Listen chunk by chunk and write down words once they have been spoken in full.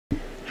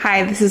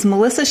Hi, this is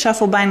Melissa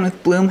Schiefelbein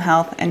with Bloom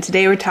Health, and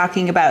today we're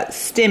talking about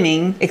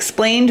stimming,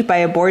 explained by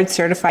a Board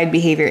Certified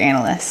Behavior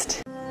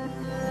Analyst.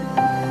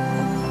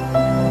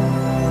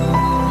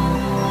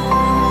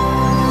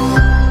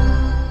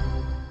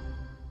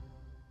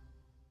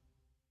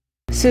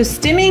 So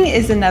stimming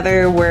is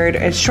another word,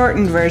 a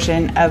shortened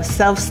version of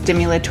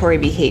self-stimulatory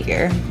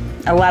behavior.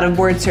 A lot of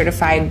Board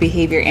Certified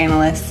Behavior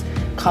Analysts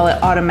call it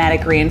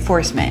automatic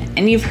reinforcement.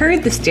 And you've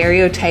heard the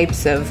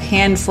stereotypes of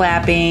hand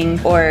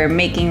flapping or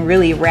making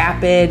really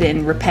rapid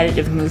and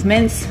repetitive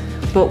movements,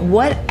 but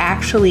what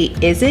actually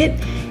is it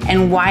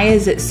and why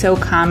is it so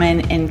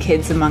common in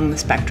kids among the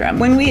spectrum?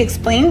 When we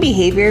explain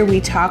behavior, we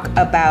talk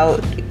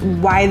about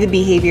why the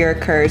behavior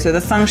occurs or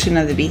the function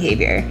of the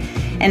behavior.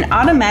 And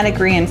automatic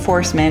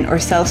reinforcement or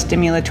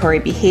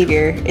self-stimulatory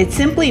behavior, it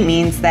simply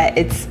means that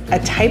it's a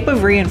type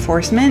of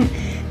reinforcement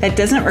that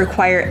doesn't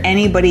require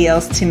anybody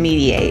else to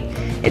mediate.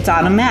 It's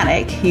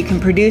automatic. You can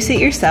produce it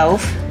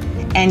yourself,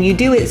 and you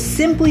do it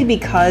simply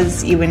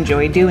because you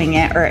enjoy doing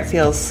it or it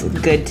feels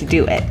good to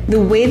do it.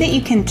 The way that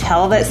you can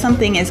tell that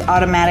something is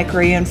automatic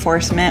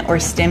reinforcement or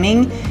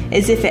stimming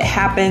is if it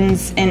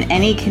happens in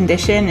any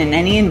condition, in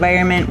any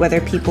environment,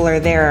 whether people are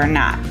there or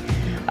not.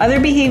 Other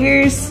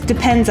behaviors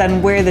depends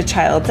on where the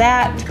child's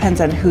at,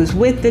 depends on who's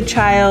with the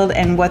child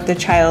and what the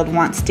child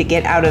wants to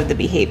get out of the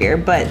behavior.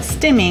 But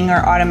stimming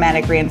or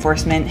automatic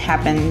reinforcement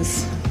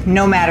happens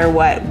no matter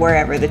what,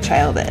 wherever the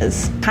child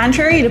is.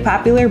 Contrary to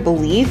popular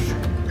belief,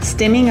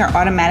 stimming or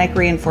automatic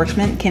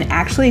reinforcement can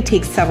actually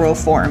take several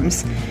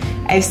forms.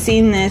 I've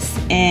seen this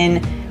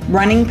in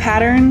running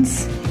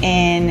patterns,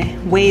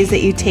 in ways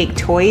that you take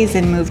toys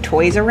and move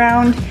toys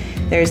around.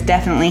 There's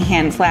definitely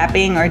hand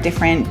flapping or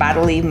different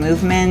bodily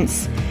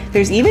movements.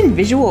 There's even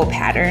visual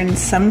patterns.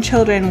 Some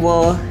children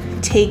will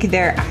take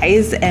their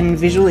eyes and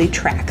visually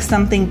track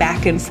something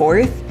back and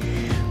forth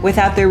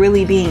without there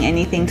really being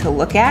anything to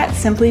look at,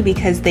 simply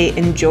because they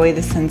enjoy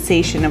the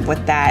sensation of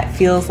what that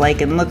feels like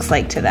and looks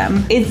like to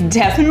them. It's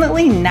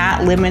definitely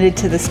not limited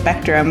to the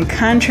spectrum,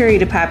 contrary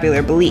to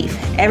popular belief.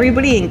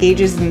 Everybody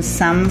engages in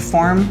some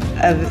form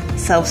of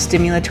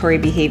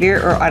self-stimulatory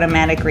behavior or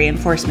automatic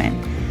reinforcement.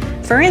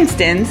 For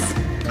instance,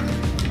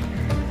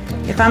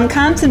 if I'm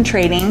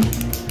concentrating,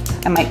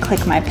 I might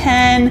click my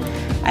pen,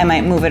 I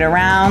might move it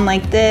around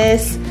like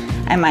this,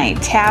 I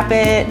might tap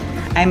it,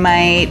 I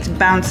might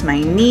bounce my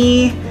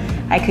knee,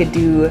 I could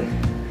do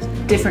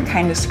different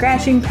kind of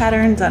scratching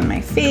patterns on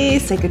my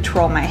face, I could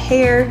twirl my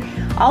hair.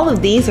 All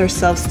of these are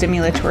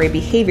self-stimulatory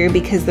behavior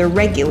because they're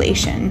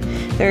regulation.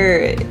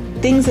 They're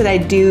things that I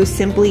do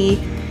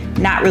simply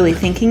not really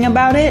thinking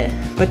about it,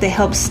 but they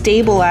help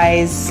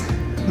stabilize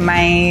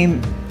my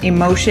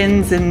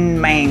emotions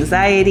and my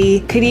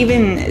anxiety, could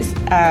even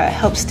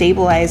help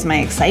stabilize my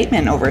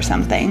excitement over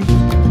something.